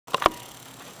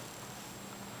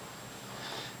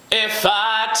If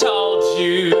I told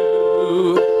you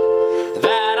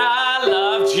that I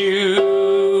loved you,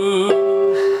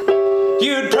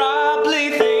 you'd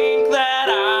probably think that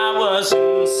I was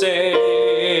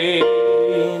insane.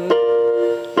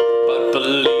 But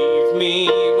believe me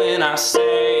when I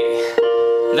say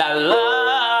that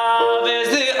love is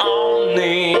the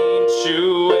only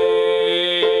true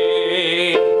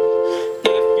way.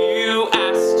 If you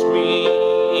asked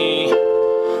me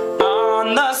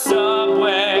on the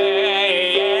subway,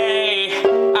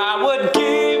 I would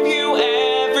give you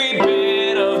every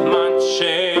bit of my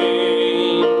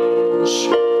change.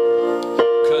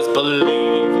 'Cause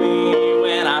believe me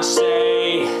when I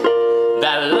say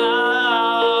that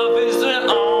love is the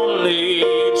only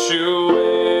true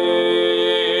way.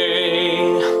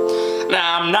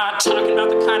 Now I'm not talking about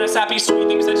the kind of sappy sweet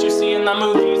things that you see in the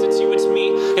movies. It's you, it's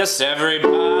me, yes, everybody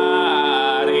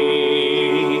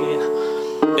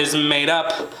is made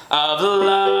up of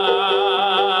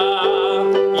love.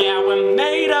 Yeah, we're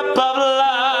made up of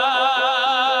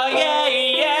love. Yeah,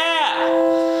 yeah.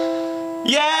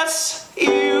 Yes,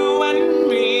 you and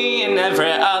me and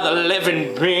every other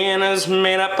living being is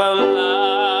made up of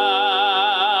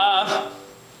love.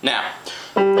 Now,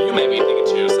 you may be thinking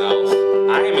to yourself,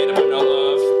 I ain't made up of no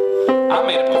love. I'm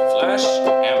made up of flesh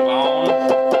and bone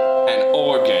and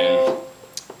organ.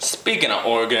 Speaking of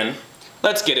organ,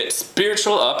 let's get it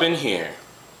spiritual up in here.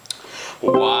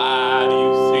 Why do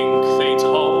you think they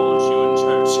told you in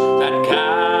church that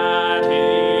God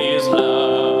is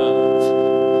love?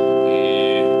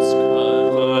 It's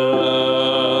 'cause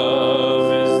love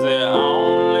is the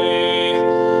only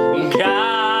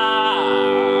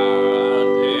God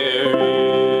there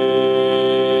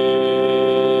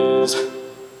is.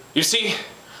 You see,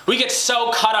 we get so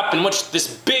caught up in what this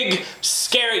big,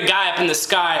 scary guy up in the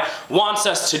sky wants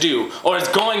us to do, or is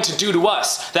going to do to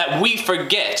us, that we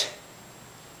forget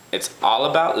it's all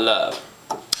about love.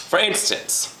 For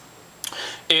instance,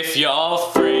 if your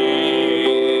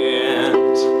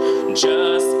friend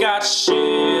just got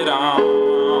shit on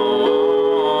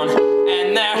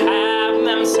and they're having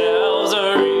themselves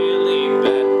a really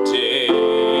bad day,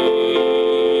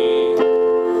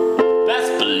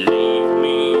 best believe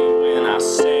me when I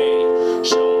say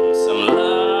show them some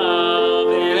love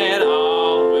and it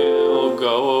all will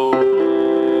go away.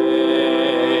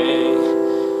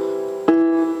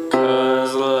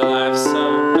 'Cause life's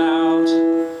about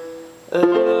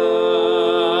love.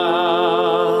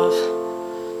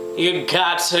 You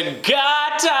got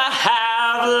to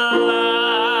have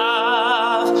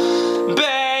love,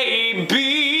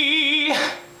 baby.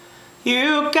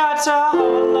 You got to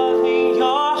hold love in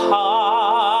your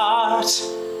heart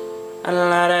and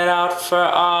let it out for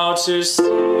all to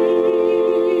see.